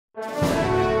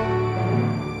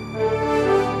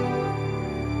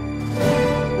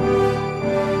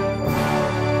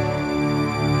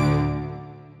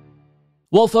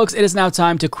Well, folks, it is now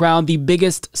time to crown the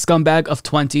biggest scumbag of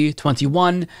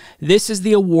 2021. This is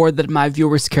the award that my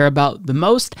viewers care about the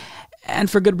most,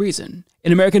 and for good reason.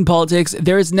 In American politics,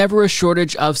 there is never a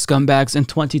shortage of scumbags, and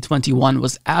 2021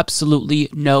 was absolutely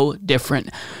no different.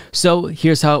 So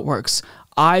here's how it works.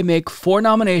 I make 4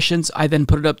 nominations, I then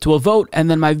put it up to a vote, and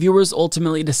then my viewers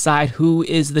ultimately decide who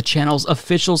is the channel's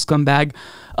official scumbag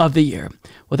of the year.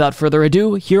 Without further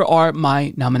ado, here are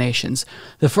my nominations.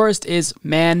 The first is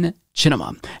Man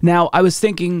Chinema. Now, I was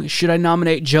thinking, should I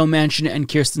nominate Joe Manchin and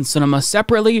Kyrsten Sinema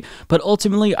separately? But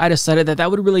ultimately, I decided that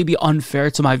that would really be unfair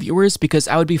to my viewers because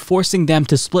I would be forcing them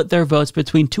to split their votes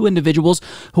between 2 individuals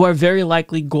who are very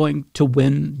likely going to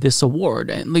win this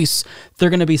award. At least they're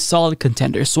going to be solid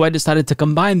contenders. So I decided to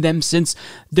combine them since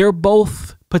they're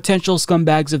both potential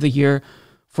scumbags of the year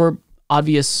for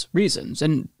obvious reasons.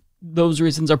 And those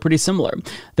reasons are pretty similar.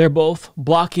 They're both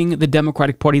blocking the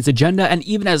Democratic Party's agenda, and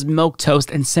even as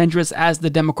milquetoast and centrist as the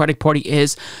Democratic Party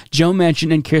is, Joe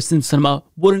Manchin and Kyrsten Sinema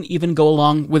wouldn't even go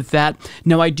along with that.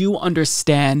 Now, I do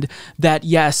understand that,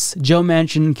 yes, Joe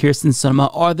Manchin and Kyrsten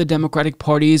Sinema are the Democratic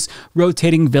Party's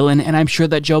rotating villain, and I'm sure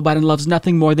that Joe Biden loves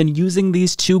nothing more than using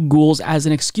these 2 ghouls as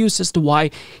an excuse as to why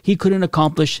he couldn't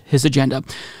accomplish his agenda.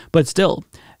 But still,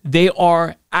 they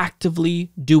are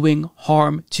actively doing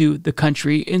harm to the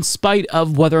country in spite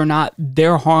of whether or not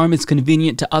their harm is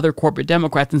convenient to other corporate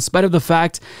Democrats, in spite of the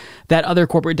fact that other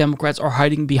corporate Democrats are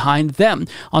hiding behind them.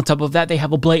 On top of that, they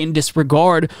have a blatant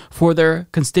disregard for their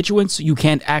constituents. You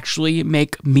can't actually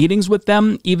make meetings with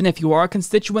them. Even if you are a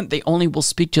constituent, they only will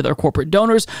speak to their corporate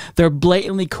donors. They're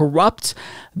blatantly corrupt.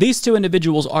 These 2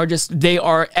 individuals are they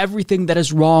are everything that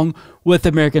is wrong with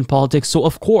American politics. So,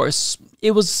 of course,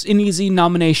 it was an easy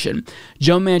nomination.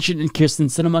 Joe Manchin and Kyrsten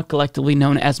Sinema, collectively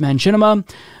known as Manchinema,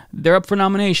 they're up for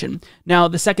nomination. Now,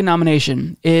 the second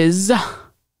nomination is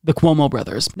the Cuomo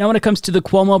brothers. Now, when it comes to the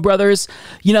Cuomo brothers,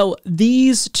 you know,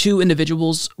 these 2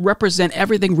 individuals represent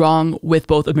everything wrong with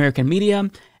both American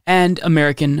media and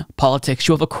American politics.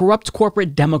 You have a corrupt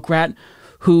corporate Democrat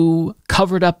who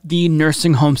covered up the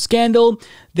nursing home scandal,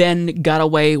 then got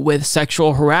away with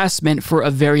sexual harassment for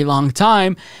a very long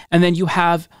time, and then you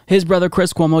have his brother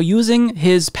Chris Cuomo using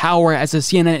his power as a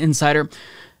CNN insider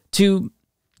to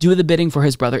do the bidding for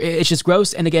his brother. It's just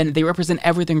gross, and again, they represent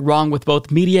everything wrong with both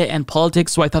media and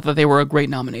politics, so I thought that they were a great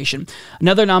nomination.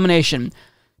 Another nomination,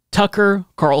 Tucker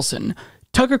Carlson.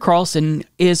 Tucker Carlson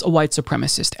is a white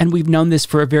supremacist, and we've known this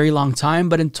for a very long time,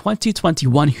 but in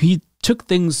 2021, he took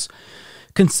things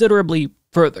considerably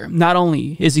further. Not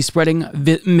only is he spreading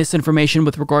misinformation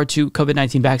with regard to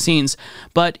COVID-19 vaccines,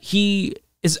 but he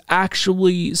is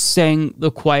actually saying the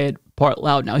quiet part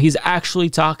loud now. He's actually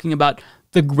talking about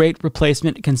the Great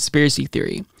Replacement conspiracy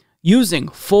theory, using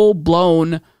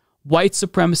full-blown white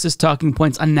supremacist talking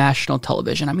points on national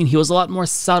television. I mean, he was a lot more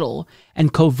subtle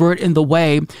and covert in the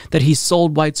way that he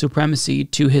sold white supremacy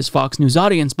to his Fox News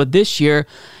audience, but this year,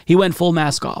 he went full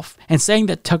mask off. And saying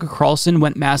that Tucker Carlson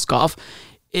went mask off,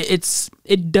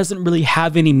 it doesn't really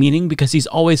have any meaning because he's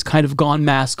always kind of gone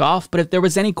mask off, but if there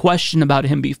was any question about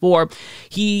him before,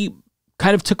 he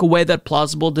kind of took away that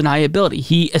plausible deniability.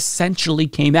 He essentially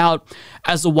came out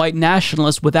as a white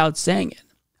nationalist without saying it.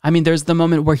 I mean, there's the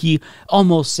moment where he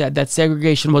almost said that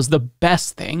segregation was the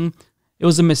best thing. It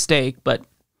was a mistake, but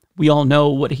we all know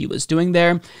what he was doing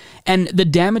there. And the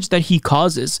damage that he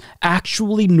causes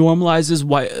actually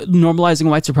normalizing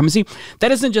white supremacy.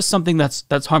 That isn't just something that's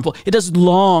harmful. It does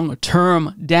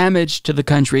long-term damage to the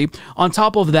country. On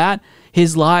top of that,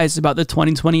 his lies about the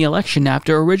 2020 election,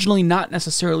 after originally not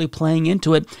necessarily playing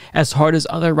into it as hard as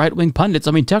other right-wing pundits.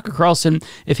 I mean, Tucker Carlson,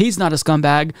 if he's not a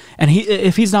scumbag, and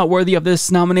if he's not worthy of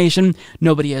this nomination,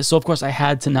 nobody is. So, of course, I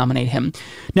had to nominate him.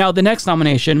 Now, the next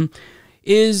nomination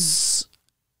is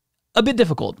a bit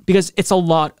difficult because it's a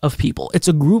lot of people. It's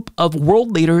a group of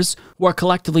world leaders who are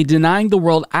collectively denying the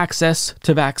world access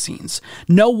to vaccines.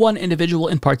 No one individual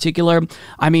in particular.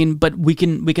 I mean, but we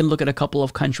can look at a couple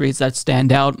of countries that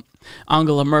stand out.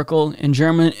 Angela Merkel in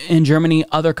Germany,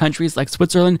 other countries like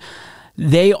Switzerland,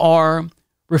 they are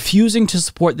refusing to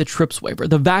support the TRIPS waiver,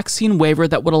 the vaccine waiver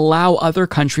that would allow other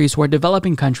countries who are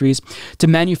developing countries to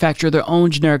manufacture their own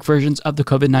generic versions of the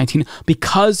COVID-19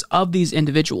 because of these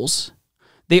individuals.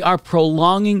 They are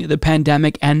prolonging the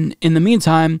pandemic and, in the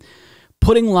meantime,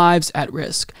 putting lives at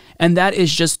risk. And that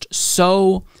is just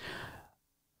so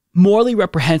morally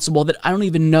reprehensible that I don't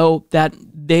even know that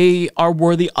they are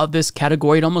worthy of this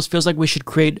category. It almost feels like we should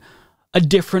create a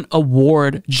different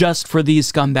award just for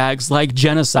these scumbags, like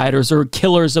genociders or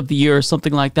killers of the year or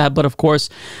something like that. But of course,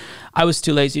 I was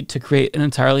too lazy to create an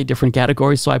entirely different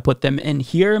category, so I put them in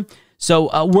here.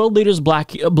 So world leaders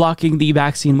blocking the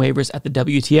vaccine waivers at the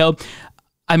WTO.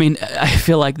 I mean, I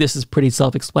feel like this is pretty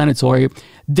self-explanatory.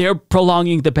 They're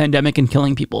prolonging the pandemic and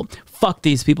killing people. Fuck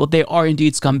these people. They are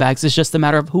indeed scumbags. It's just a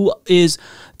matter of who is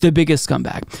the biggest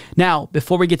scumbag. Now,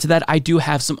 before we get to that, I do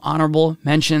have some honorable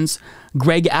mentions.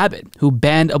 Greg Abbott, who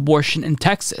banned abortion in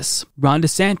Texas. Ron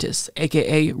DeSantis,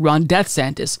 aka Ron Death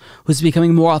Santis, who's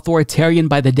becoming more authoritarian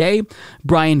by the day.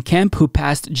 Brian Kemp, who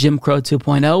passed Jim Crow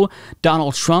 2.0.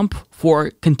 Donald Trump,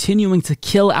 for continuing to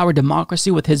kill our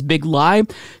democracy with his big lie.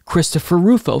 Christopher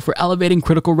Rufo, for elevating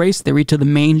critical race theory to the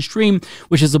mainstream,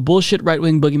 which is a bullshit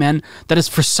right-wing boogeyman that is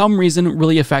for some reason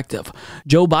really effective.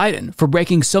 Joe Biden, for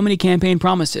breaking so many campaign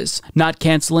promises, not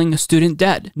canceling student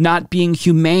debt, not being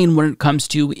humane when it comes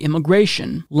to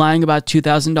immigration, lying about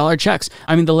 $2,000 checks.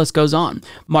 I mean, the list goes on.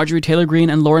 Marjorie Taylor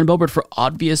Greene and Lauren Boebert for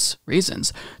obvious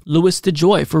reasons. Louis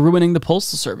DeJoy for ruining the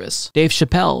Postal Service. Dave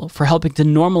Chappelle for helping to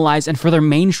normalize and further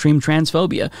mainstream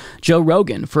transphobia. Joe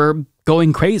Rogan for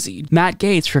going crazy. Matt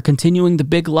Gaetz for continuing the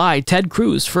big lie. Ted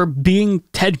Cruz for being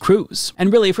Ted Cruz.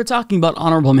 And really, if we're talking about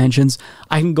honorable mentions,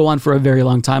 I can go on for a very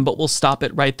long time, but we'll stop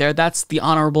it right there. That's the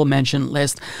honorable mention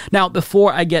list. Now,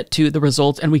 before I get to the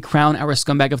results and we crown our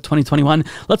scumbag of 2021,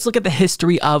 let's look at the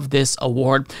history of this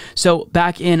award. So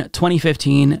back in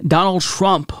 2015, Donald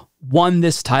Trump won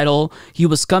this title. He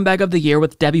was Scumbag of the Year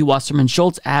with Debbie Wasserman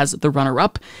Schultz as the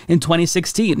runner-up. In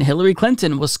 2016, Hillary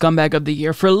Clinton was Scumbag of the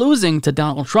Year for losing to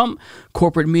Donald Trump.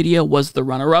 Corporate media was the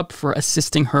runner-up for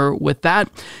assisting her with that.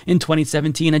 In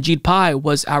 2017, Ajit Pai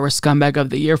was our Scumbag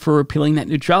of the Year for repealing net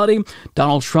neutrality.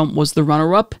 Donald Trump was the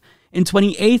runner-up. In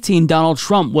 2018, Donald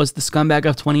Trump was the scumbag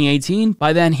of 2018.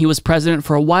 By then, he was president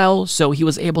for a while, so he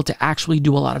was able to actually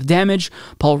do a lot of damage.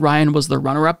 Paul Ryan was the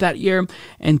runner-up that year.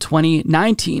 In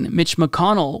 2019, Mitch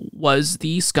McConnell was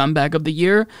the scumbag of the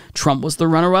year. Trump was the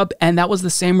runner-up, and that was the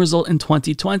same result in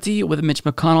 2020 with Mitch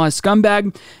McConnell as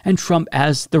scumbag and Trump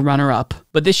as the runner-up.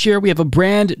 But this year, we have a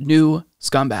brand new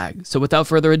scumbag. So without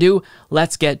further ado,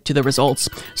 let's get to the results.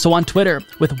 So on Twitter,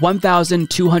 with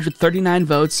 1,239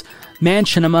 votes,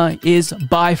 Manchinima is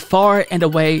by far and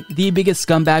away the biggest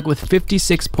scumbag with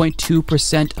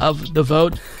 56.2% of the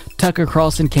vote. Tucker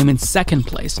Carlson came in second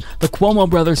place. The Cuomo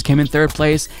brothers came in third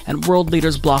place, and world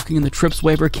leaders blocking the TRIPS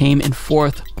waiver came in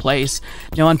fourth place.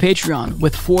 Now on Patreon,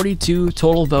 with 42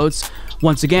 total votes,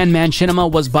 once again,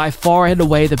 Manchinima was by far and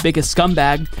away the biggest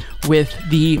scumbag, with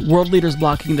the world leaders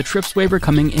blocking the TRIPS waiver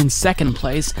coming in second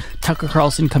place, Tucker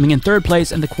Carlson coming in third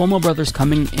place, and the Cuomo brothers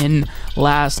coming in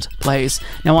last place.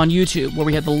 Now on YouTube, where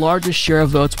we had the largest share of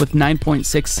votes with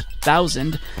 9.6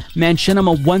 thousand,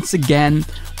 Manchinima once again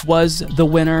was the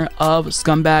winner of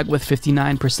Scumbag with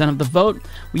 59% of the vote.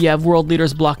 We have world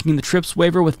leaders blocking the TRIPS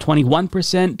waiver with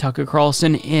 21%, Tucker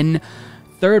Carlson in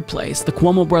third place, the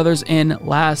Cuomo brothers in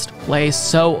last place.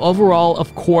 So overall,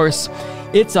 of course,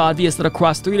 it's obvious that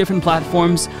across 3 different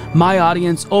platforms, my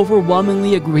audience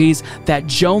overwhelmingly agrees that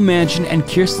Joe Manchin and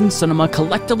Kyrsten Sinema,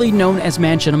 collectively known as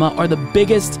Manchinima, are the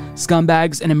biggest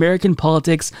scumbags in American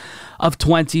politics of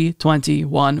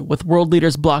 2021, with world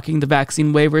leaders blocking the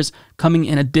vaccine waivers coming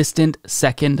in a distant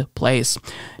second place.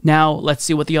 Now, let's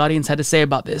see what the audience had to say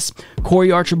about this.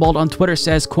 Corey Archibald on Twitter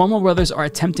says, Cuomo brothers are a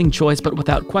tempting choice, but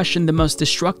without question, the most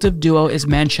destructive duo is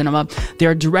Manchinima. They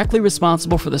are directly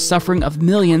responsible for the suffering of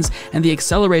millions and the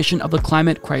acceleration of the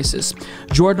climate crisis.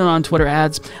 Jordan on Twitter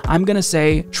adds, I'm gonna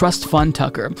say, trust Fun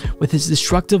Tucker, with his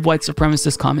destructive white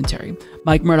supremacist commentary.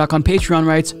 Mike Murdoch on Patreon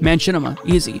writes, Manchinima,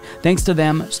 easy. Thanks to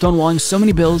them, stonewalling so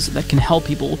many bills that can help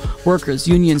people, workers,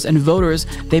 unions, and voters,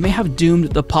 they may have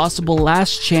doomed the possible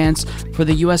last chance for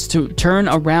the U.S. to turn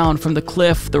around from the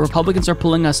cliff the Republicans are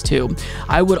pulling us to.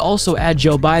 I would also add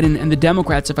Joe Biden and the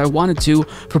Democrats if I wanted to,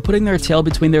 for putting their tail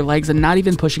between their legs and not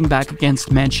even pushing back against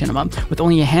Manchinima, with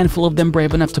only a handful of them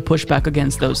brave enough to push back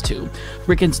against those two.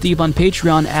 Rick and Steve on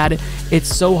Patreon add,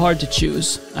 it's so hard to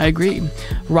choose. I agree.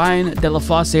 Ryan De La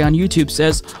Fosse on YouTube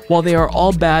says, while they are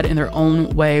all bad in their own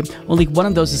way, only one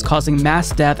of those is causing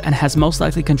mass death and has most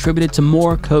likely contributed to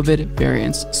more COVID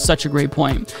variants. Such a great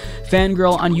point.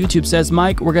 Fangirl on YouTube says,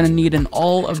 Mike, we're gonna need an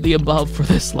all of the above for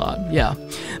this lot. Yeah.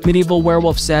 Medieval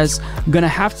Werewolf says, I'm gonna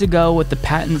have to go with the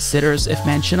patent sitters. If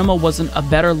Manchinima wasn't a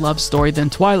better love story than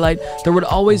Twilight, there would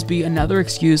always be another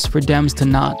excuse for Dems to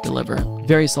not deliver.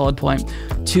 Very solid point.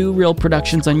 Two Real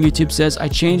Productions on YouTube says, I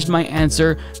changed my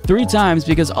answer 3 times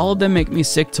because all of them make me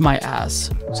sick to my ass.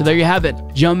 So there you have it.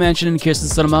 Joe Manchin and Kyrsten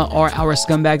Sinema are our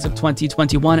scumbags of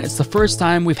 2021. It's the first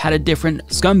time we've had a different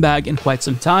scumbag in quite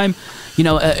some time. You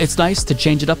know, it's nice to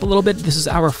change it up a little bit. This is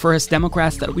our first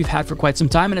Democrats that we've had for quite some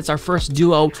time, and it's our first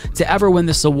duo to ever win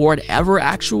this award ever,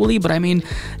 actually. But I mean,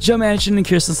 Joe Manchin and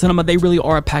Kyrsten Sinema, they really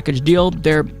are a package deal.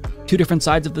 They're 2 different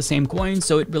sides of the same coin,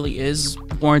 so it really is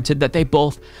warranted that they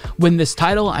both win this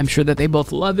title. I'm sure that they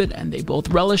both love it and they both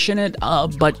relish in it,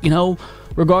 but you know,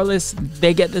 regardless,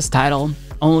 they get this title,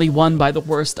 only won by the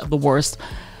worst of the worst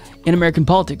in American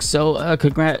politics. So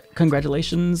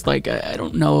congratulations. Like, I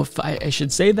don't know if I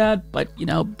should say that, but you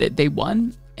know, they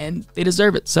won and they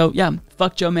deserve it. So yeah,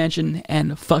 fuck Joe Manchin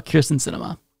and fuck Kyrsten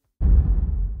Sinema.